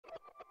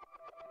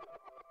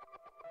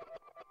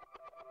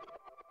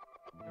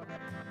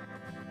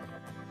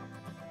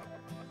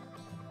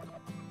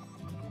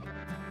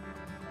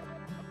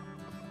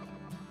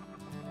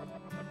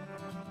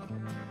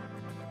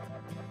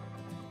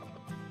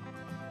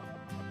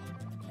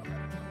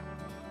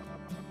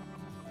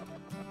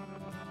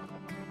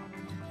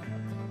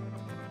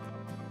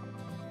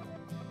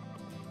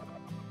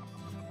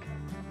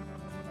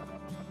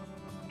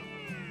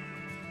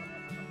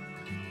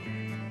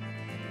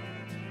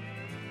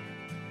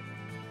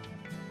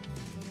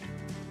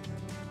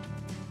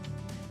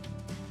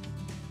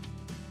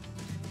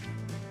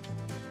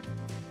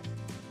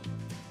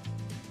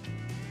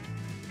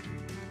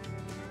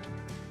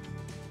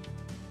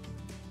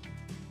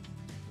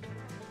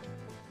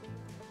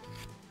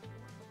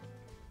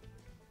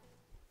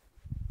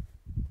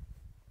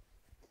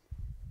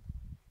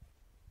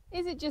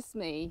Is it just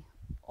me,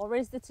 or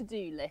is the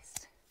to-do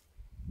list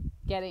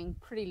getting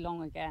pretty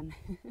long again?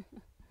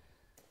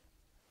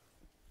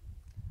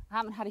 I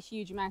haven't had a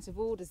huge amount of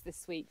orders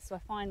this week, so I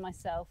find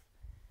myself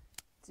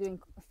doing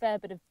a fair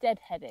bit of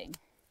deadheading.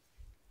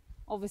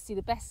 Obviously,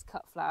 the best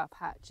cut flower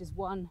patch is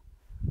one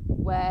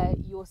where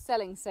you're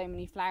selling so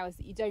many flowers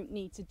that you don't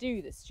need to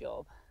do this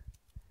job.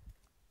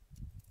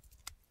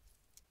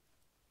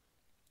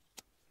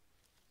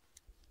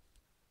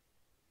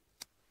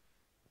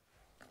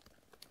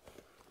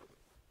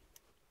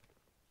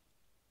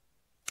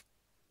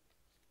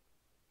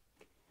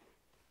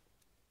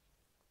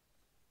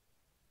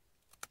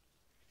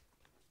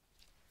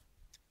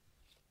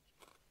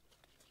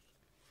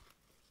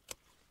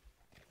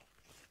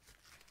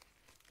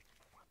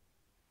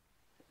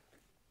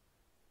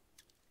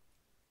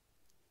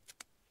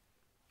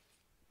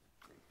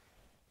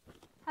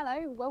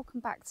 Hello,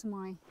 welcome back to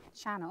my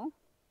channel.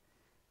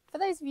 For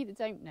those of you that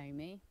don't know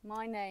me,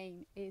 my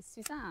name is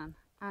Suzanne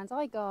and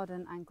I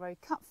garden and grow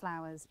cut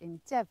flowers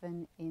in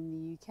Devon in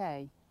the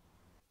UK.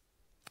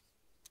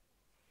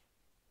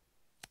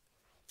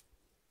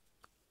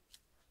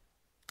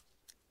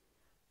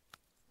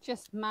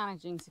 Just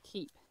managing to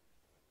keep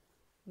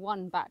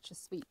one batch of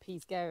sweet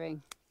peas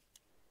going.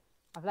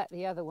 I've let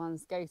the other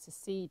ones go to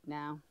seed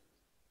now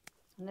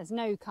and there's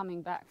no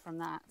coming back from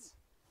that.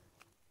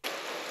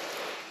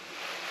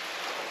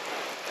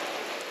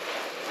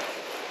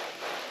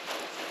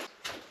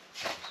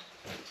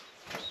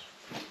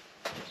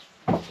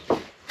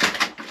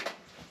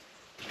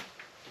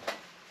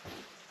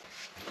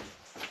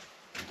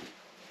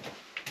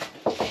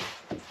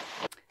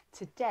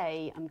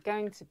 Today I'm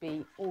going to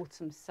be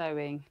autumn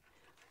sowing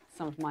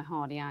some of my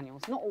hardy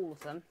annuals. Not all of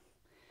them,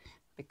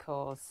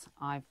 because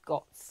I've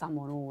got some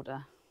on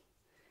order.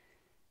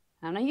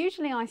 And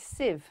usually I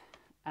sieve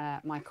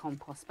my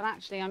compost, but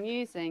actually I'm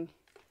using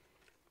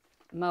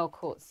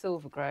Merlecourt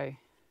Silver Grow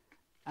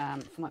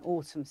for my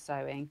autumn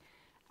sowing,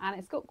 and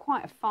it's got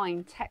quite a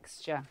fine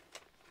texture.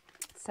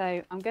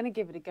 So I'm going to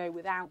give it a go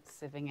without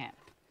sieving it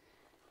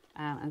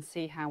and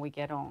see how we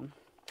get on.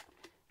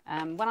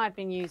 When I've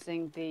been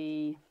using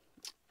the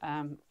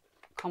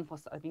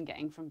compost that I've been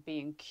getting from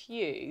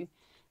B&Q,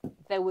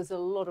 there was a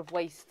lot of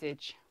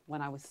wastage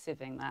when I was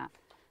sieving that.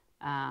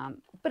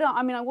 But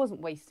I mean, I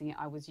wasn't wasting it,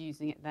 I was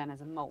using it then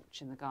as a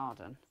mulch in the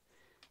garden.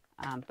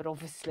 But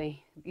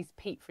obviously these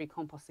peat-free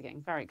composts are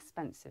getting very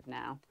expensive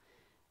now.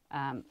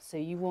 So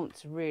you want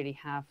to really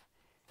have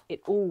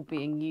it all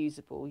being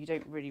usable. You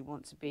don't really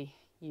want to be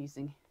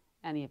using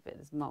any of it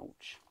as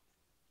mulch.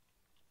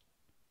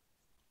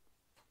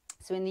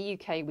 So in the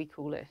UK we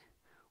call it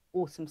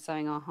autumn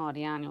sowing our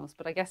hardy annuals,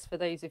 but I guess for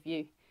those of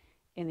you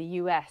in the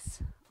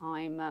US,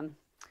 I'm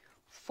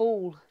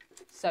fall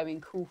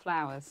sowing cool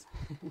flowers.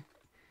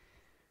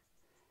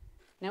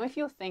 Now if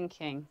you're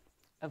thinking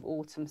of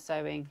autumn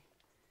sowing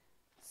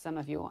some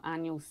of your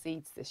annual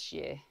seeds this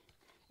year,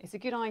 it's a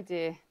good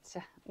idea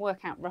to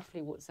work out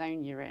roughly what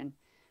zone you're in.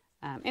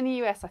 In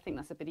the US I think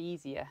that's a bit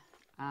easier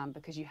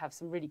because you have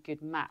some really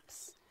good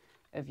maps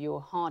of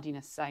your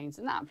hardiness zones,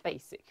 and that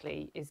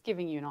basically is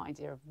giving you an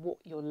idea of what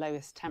your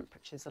lowest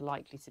temperatures are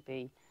likely to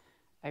be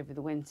over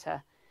the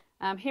winter.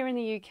 Here in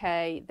the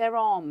UK there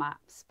are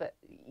maps, but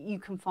you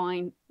can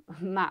find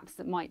maps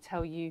that might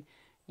tell you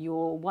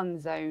your one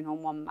zone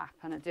on one map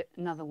and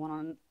another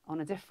one on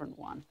a different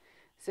one.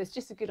 So it's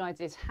just a good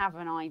idea to have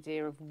an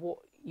idea of what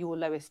your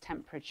lowest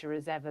temperature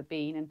has ever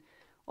been, and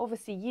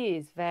obviously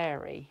years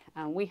vary.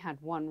 We had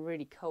one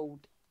really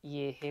cold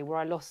year here where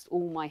I lost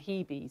all my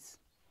Hebes.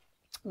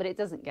 But it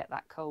doesn't get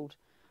that cold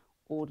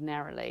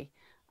ordinarily.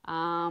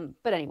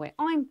 But anyway,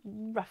 I'm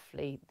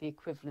roughly the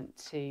equivalent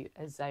to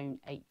a zone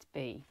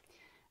 8B.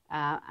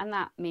 And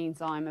that means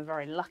I'm a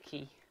very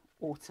lucky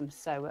autumn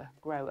sower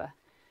grower,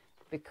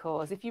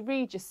 because if you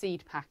read your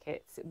seed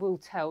packets, it will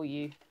tell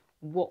you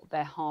what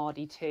they're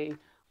hardy to.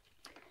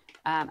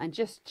 And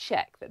just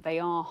check that they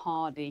are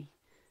hardy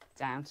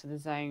down to the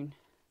zone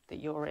that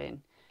you're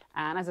in.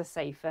 And as I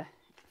say, for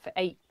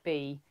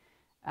 8B,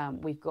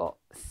 we've got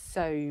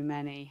so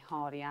many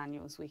hardy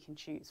annuals we can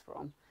choose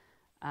from.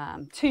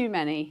 Too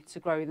many to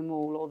grow them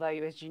all, although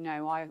as you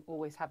know I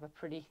always have a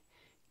pretty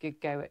good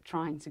go at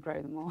trying to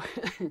grow them all.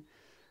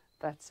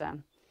 But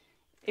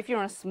if you're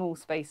on a small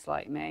space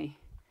like me,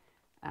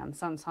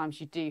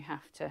 sometimes you do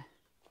have to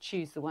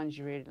choose the ones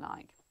you really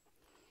like.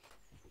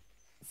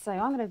 So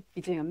I'm going to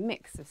be doing a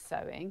mix of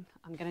sowing.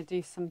 I'm going to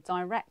do some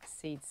direct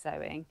seed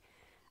sowing,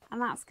 and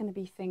that's going to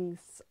be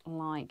things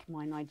like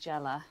my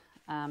Nigella,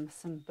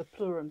 some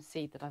Buplurum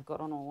seed that I've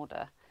got on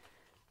order,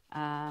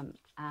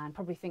 and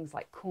probably things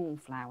like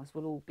cornflowers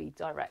will all be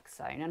direct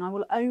sown, and I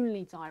will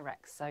only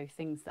direct sow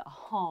things that are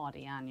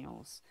hardy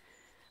annuals.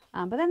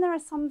 But then there are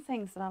some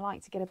things that I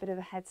like to get a bit of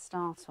a head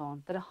start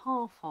on that are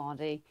half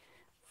hardy.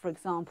 For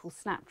example,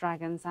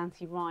 snapdragons,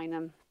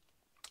 antirrhinum,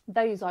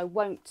 those I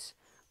won't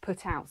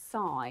put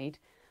outside.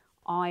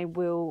 I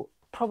will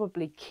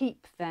probably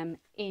keep them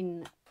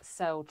in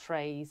cell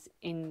trays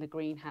in the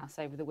greenhouse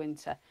over the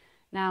winter.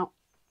 Now,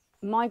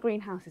 my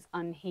greenhouse is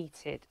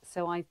unheated,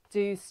 so I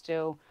do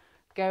still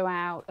go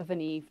out of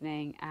an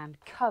evening and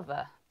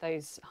cover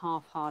those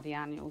half hardy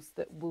annuals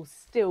that will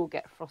still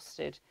get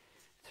frosted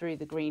through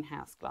the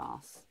greenhouse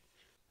glass.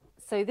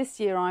 So this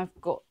year I've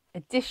got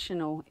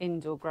additional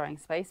indoor growing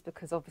space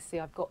because obviously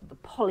I've got the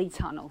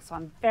polytunnel, so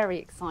I'm very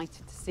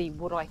excited to see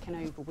what I can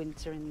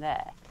overwinter in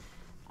there.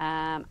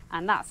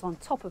 And that's on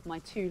top of my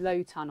 2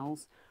 low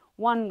tunnels,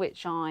 one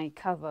which I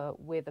cover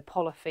with a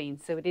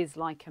polythene, so it is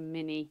like a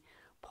mini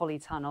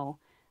polytunnel,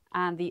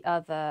 and the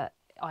other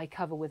I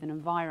cover with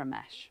an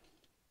EnviroMesh.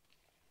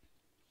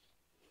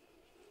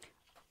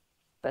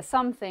 But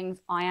some things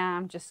I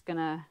am just going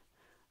to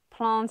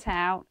plant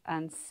out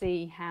and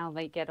see how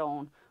they get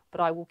on,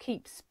 but I will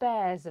keep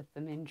spares of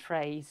them in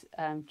trays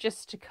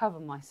just to cover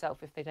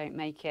myself if they don't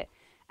make it.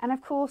 And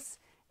of course,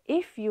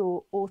 if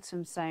your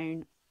autumn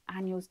sown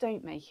annuals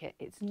don't make it,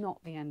 it's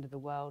not the end of the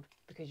world,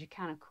 because you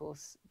can of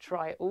course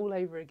try it all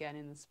over again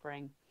in the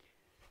spring.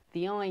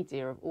 The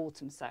idea of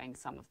autumn sowing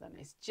some of them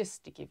is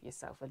just to give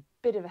yourself a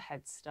bit of a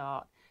head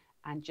start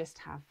and just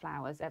have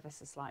flowers ever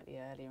so slightly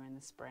earlier in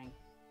the spring.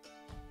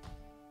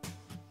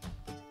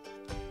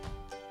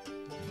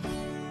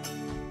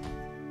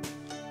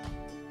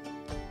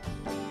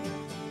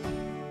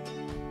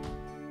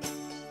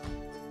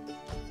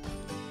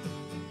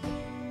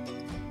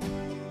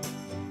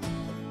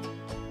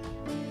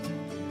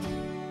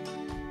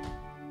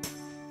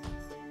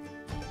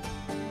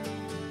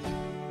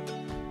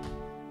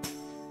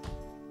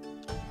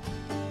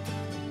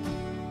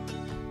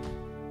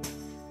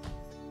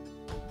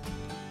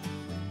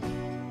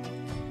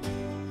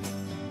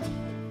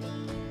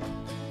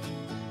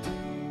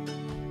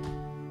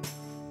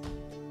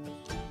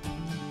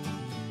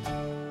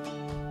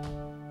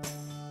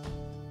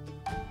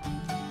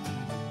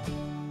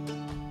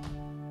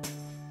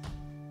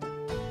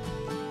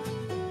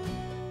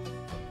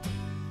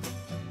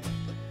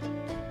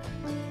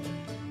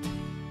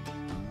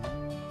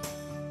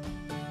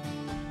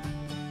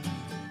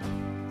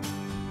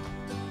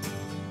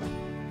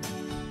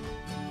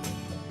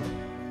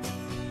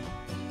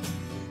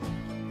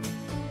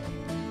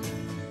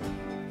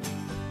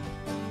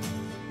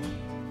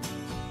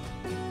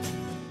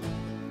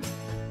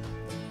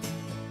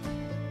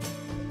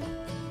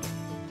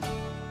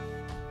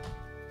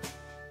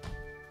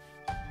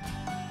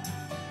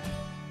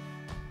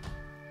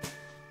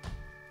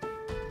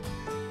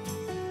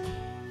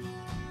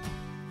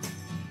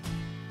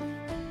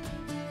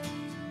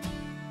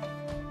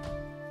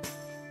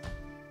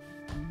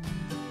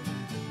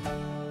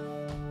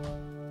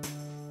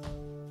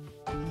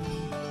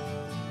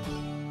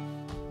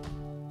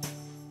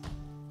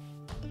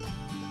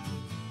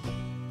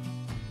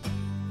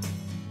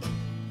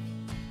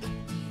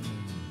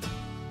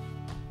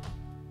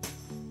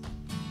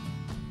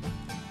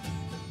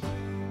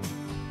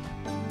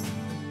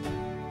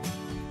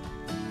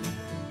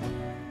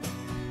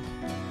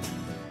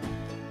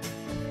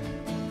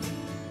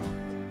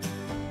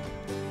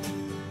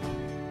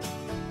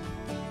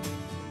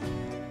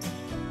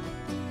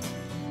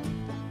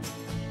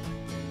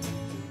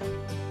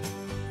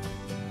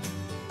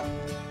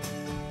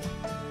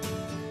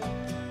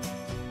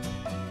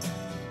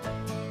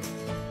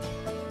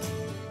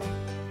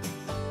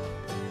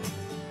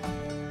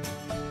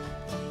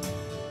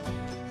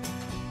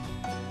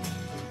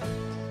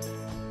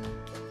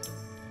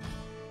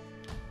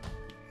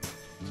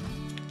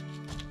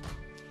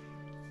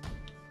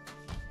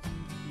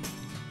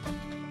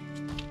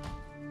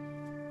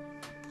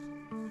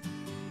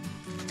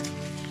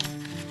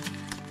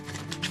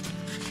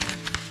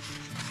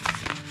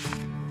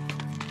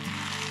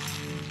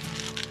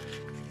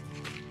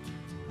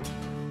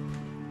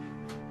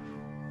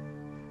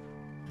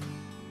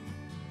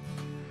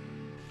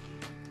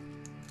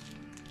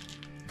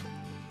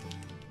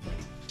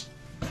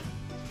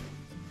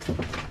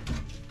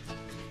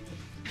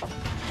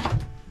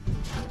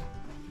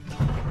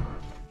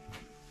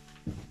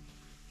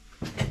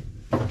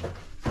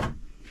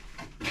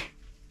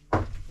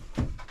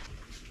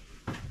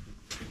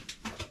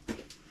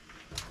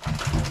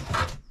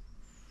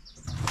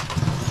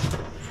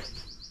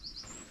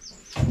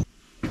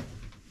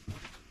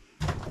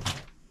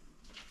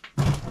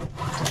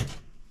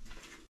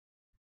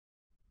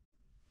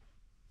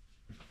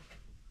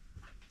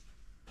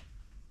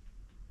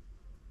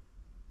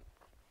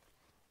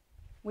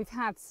 We've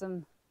had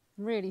some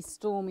really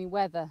stormy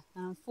weather,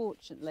 and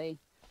unfortunately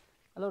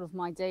a lot of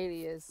my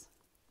dahlias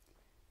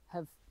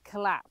have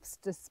collapsed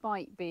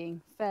despite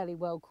being fairly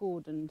well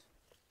cordoned.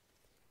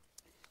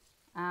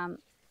 And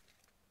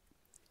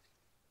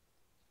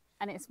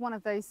it's one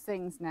of those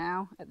things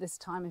now at this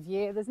time of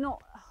year, there's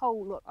not a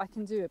whole lot I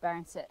can do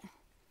about it.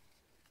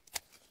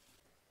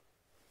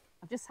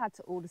 I've just had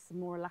to order some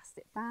more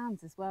elastic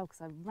bands as well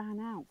because I ran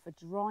out for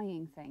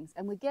drying things,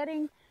 and we're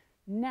getting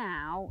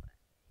now,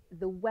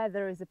 the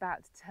weather is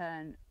about to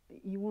turn.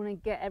 You want to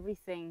get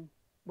everything,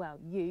 well,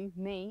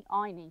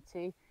 I need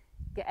to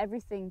get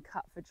everything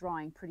cut for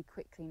drying pretty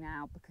quickly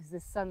now, because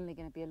there's suddenly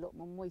going to be a lot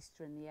more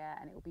moisture in the air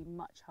and it will be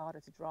much harder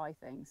to dry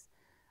things.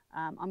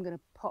 I'm going to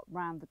pop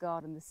round the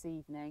garden this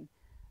evening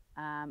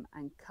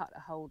and cut a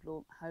whole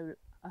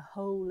a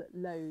whole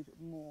load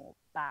more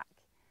back.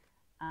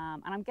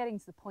 And I'm getting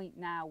to the point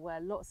now where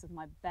lots of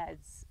my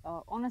beds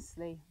are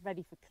honestly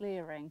ready for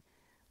clearing.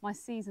 My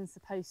season's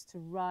supposed to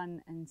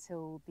run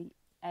until the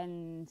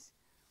end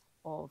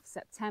of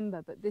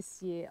September, but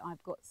this year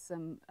I've got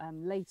some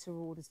later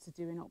orders to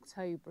do in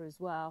October as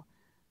well.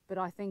 But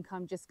I think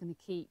I'm just going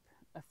to keep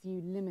a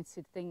few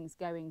limited things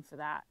going for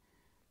that,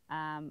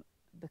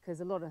 because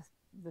a lot of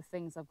the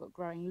things I've got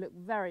growing look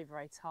very,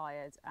 very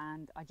tired,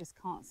 and I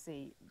just can't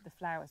see the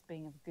flowers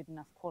being of good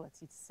enough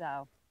quality to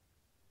sell.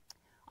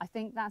 I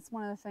think that's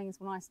one of the things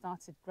when I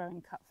started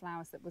growing cut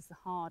flowers that was the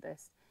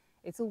hardest.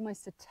 It's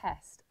almost a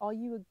test. Are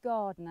you a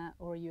gardener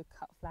or are you a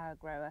cut flower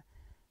grower?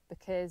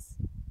 Because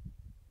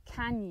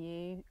can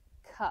you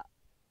cut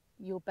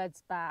your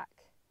beds back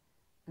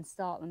and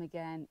start them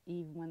again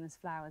even when there's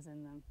flowers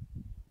in them?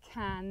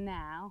 Can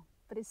now,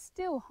 but it's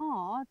still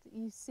hard.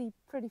 You see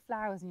pretty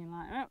flowers and you're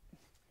like, oh,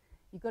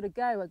 you've got to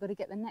go, I've got to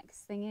get the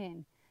next thing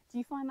in. Do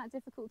you find that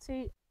difficult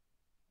too?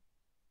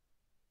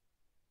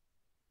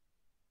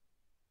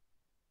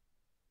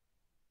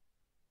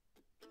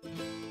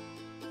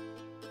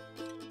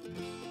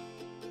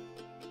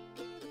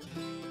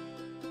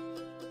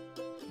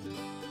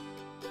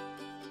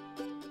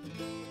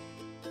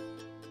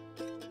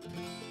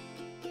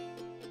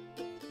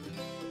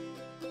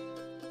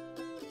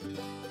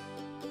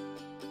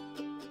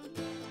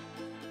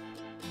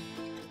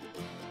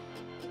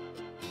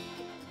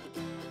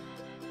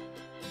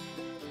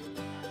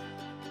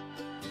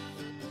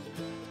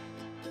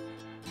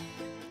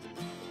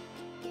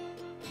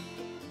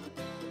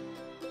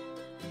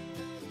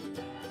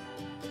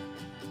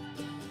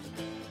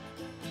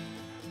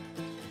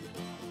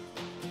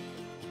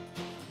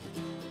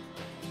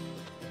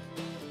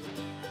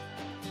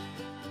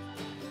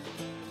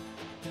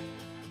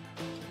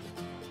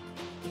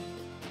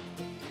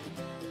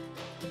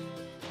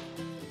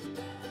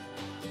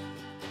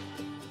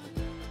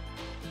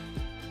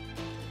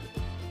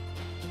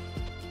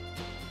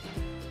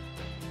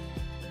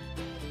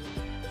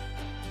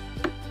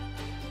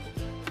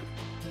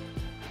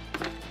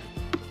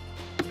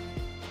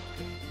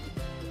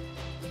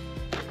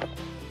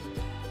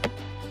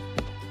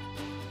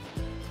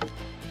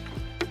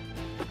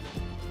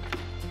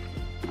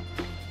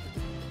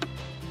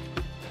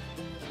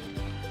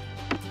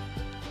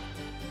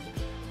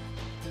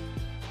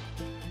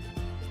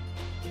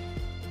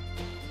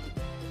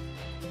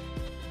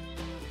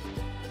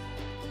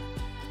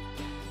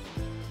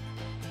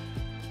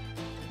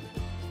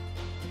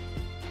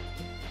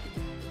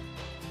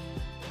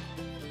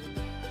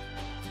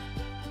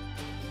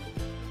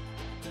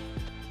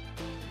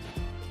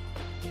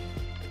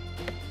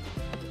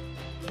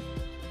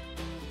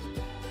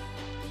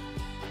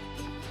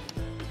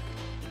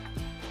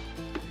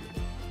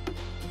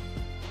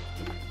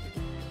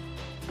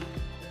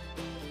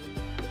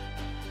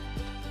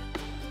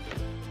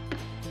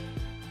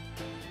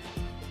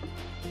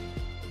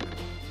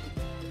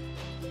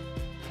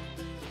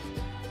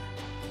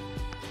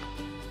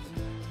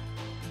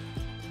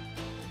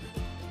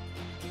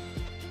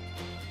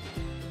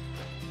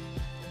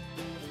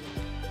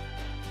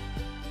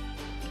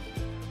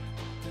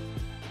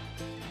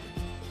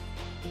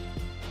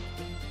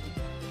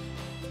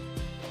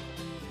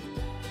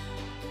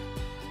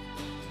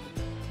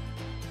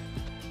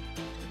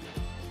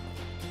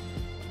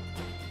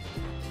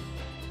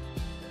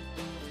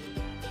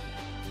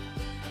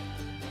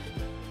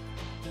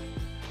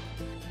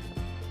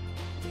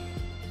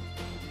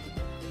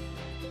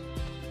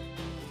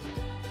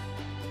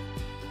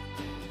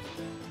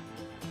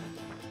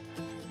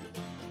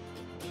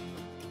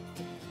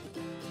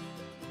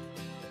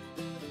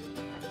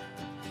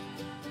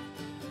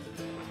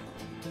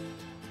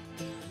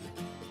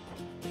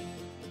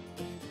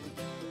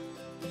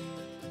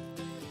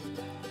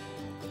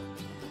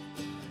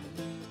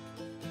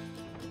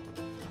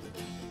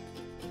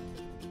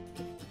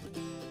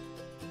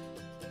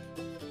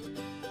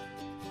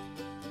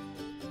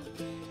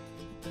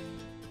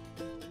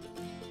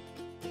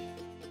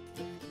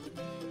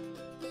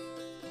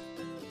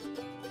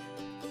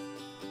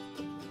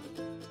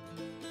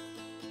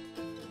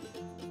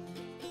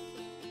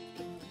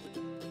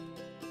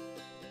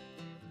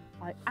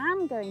 I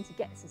am going to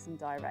get to some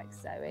direct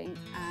sowing,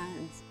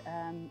 and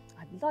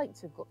I'd like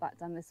to have got that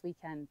done this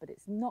weekend, but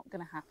it's not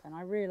going to happen.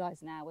 I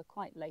realise now we're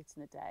quite late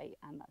in the day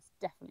and that's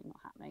definitely not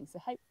happening. So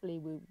hopefully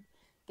we'll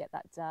get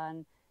that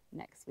done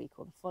next week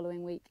or the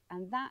following week,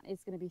 and that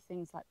is going to be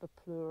things like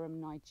Buplurum,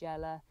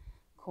 Nigella,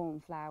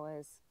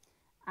 cornflowers.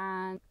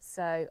 And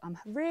so I'm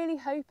really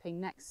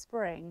hoping next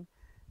spring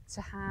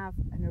to have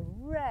an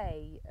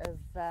array of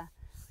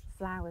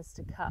flowers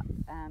to cut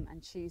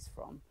and choose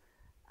from,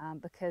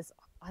 because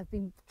I've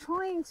been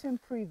trying to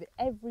improve it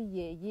every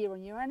year, year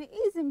on year, and it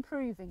is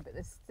improving, but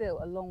there's still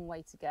a long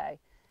way to go.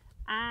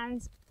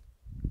 And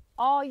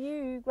are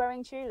you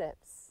growing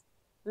tulips?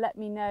 Let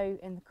me know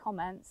in the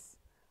comments.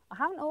 I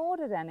haven't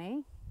ordered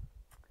any.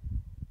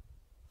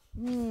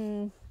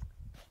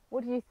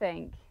 What do you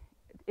think?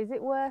 Is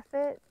it worth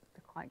it?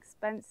 They're quite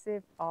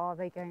expensive. Are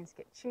they going to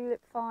get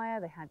tulip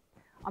fire?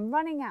 I'm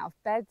running out of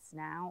beds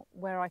now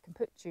where I can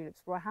put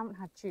tulips, where I haven't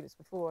had tulips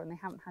before and they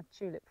haven't had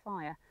tulip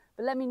fire.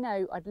 But let me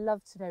know, I'd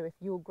love to know if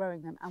you're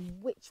growing them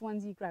and which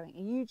ones are you growing.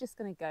 Are you just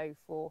going to go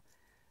for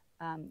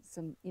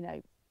some, you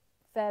know,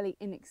 fairly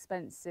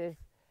inexpensive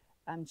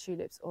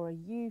tulips, or are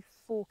you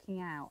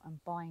forking out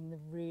and buying the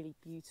really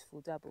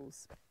beautiful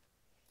doubles?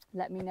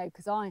 Let me know,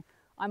 because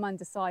I'm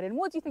undecided. And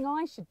what do you think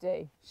I should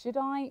do? Should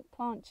I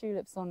plant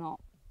tulips or not?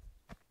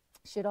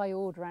 Should I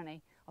order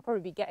any? I'll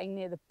probably be getting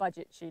near the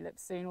budget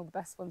tulips soon. All the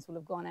best ones will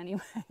have gone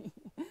anyway.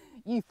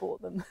 You've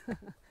bought them.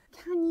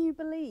 Can you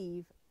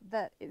believe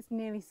that it's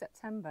nearly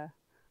September?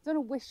 I don't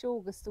want to wish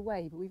August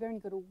away, but we've only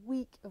got a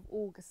week of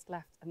August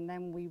left and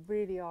then we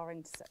really are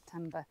into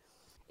September.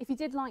 If you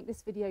did like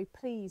this video,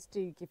 please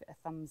do give it a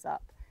thumbs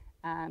up.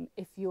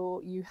 If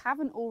you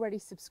haven't already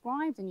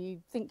subscribed and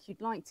you think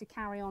you'd like to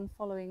carry on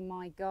following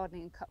my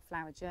gardening and cut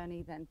flower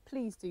journey, then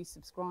please do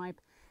subscribe.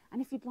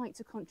 And if you'd like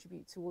to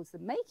contribute towards the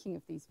making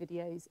of these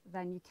videos,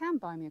 then you can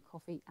buy me a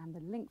coffee, and the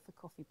link for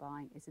coffee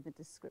buying is in the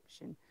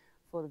description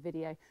for the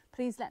video.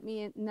 Please let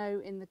me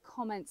know in the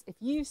comments if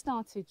you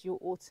started your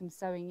autumn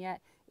sowing yet,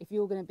 if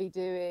you're going to be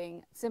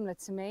doing similar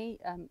to me,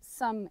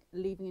 some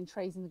leaving in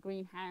trays in the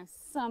greenhouse,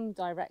 some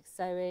direct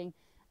sowing,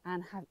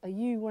 and are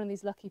you one of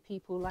these lucky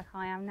people like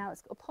I am now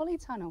that's got a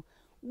polytunnel?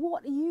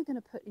 What are you going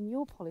to put in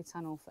your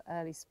polytunnel for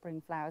early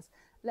spring flowers?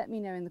 Let me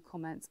know in the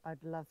comments,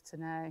 I'd love to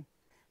know.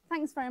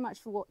 Thanks very much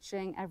for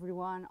watching,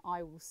 everyone.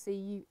 I will see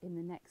you in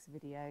the next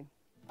video.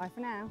 Bye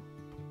for now.